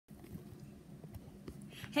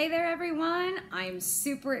Hey there everyone, I'm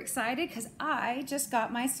super excited because I just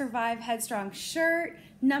got my Survive Headstrong shirt,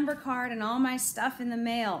 number card, and all my stuff in the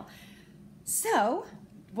mail. So,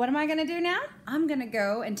 what am I gonna do now? I'm gonna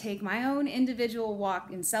go and take my own individual walk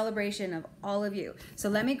in celebration of all of you. So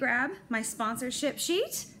let me grab my sponsorship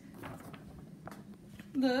sheet.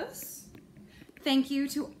 This. Thank you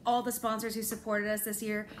to all the sponsors who supported us this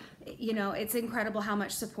year. You know, it's incredible how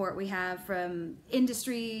much support we have from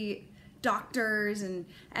industry, doctors, and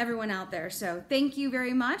everyone out there. So thank you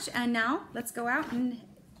very much. And now let's go out and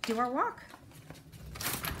do our walk.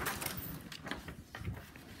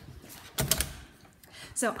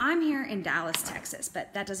 So I'm here in Dallas, Texas,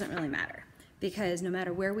 but that doesn't really matter because no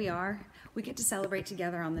matter where we are, we get to celebrate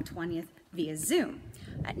together on the 20th via Zoom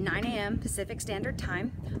at 9 a.m. Pacific Standard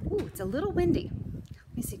Time. Ooh, it's a little windy.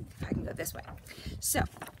 Let me see if I can go this way. So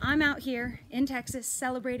I'm out here in Texas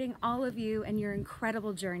celebrating all of you and your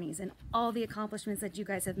incredible journeys and all the accomplishments that you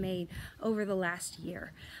guys have made over the last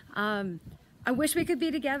year. I wish we could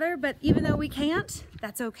be together, but even though we can't,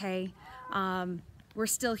 that's okay. We're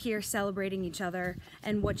still here celebrating each other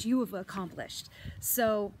and what you have accomplished.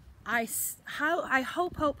 So I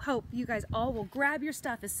hope you guys all will grab your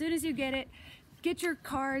stuff as soon as you get it. Get your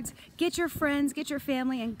cards, get your friends, get your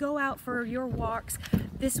family, and go out for your walks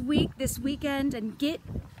this week, this weekend, and get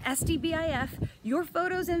SDBIF your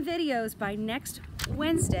photos and videos by next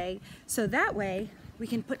Wednesday, so that way we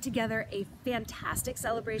can put together a fantastic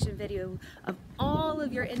celebration video of all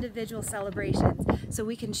of your individual celebrations so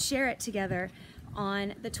we can share it together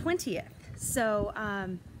on the 20th. So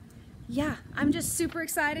yeah, I'm just super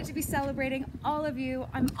excited to be celebrating all of you.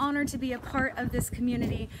 I'm honored to be a part of this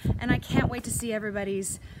community, and I can't wait to see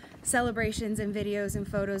everybody's celebrations and videos and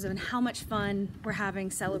photos and how much fun we're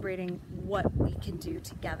having celebrating what we can do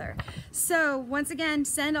together. So once again,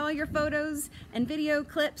 send all your photos and video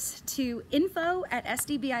clips to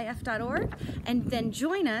info@sdbif.org and then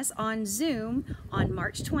join us on Zoom on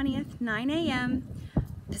March 20th, 9 a.m.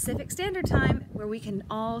 Pacific Standard Time, where we can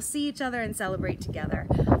all see each other and celebrate together.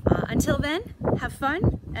 Until then, have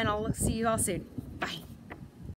fun, and I'll see you all soon.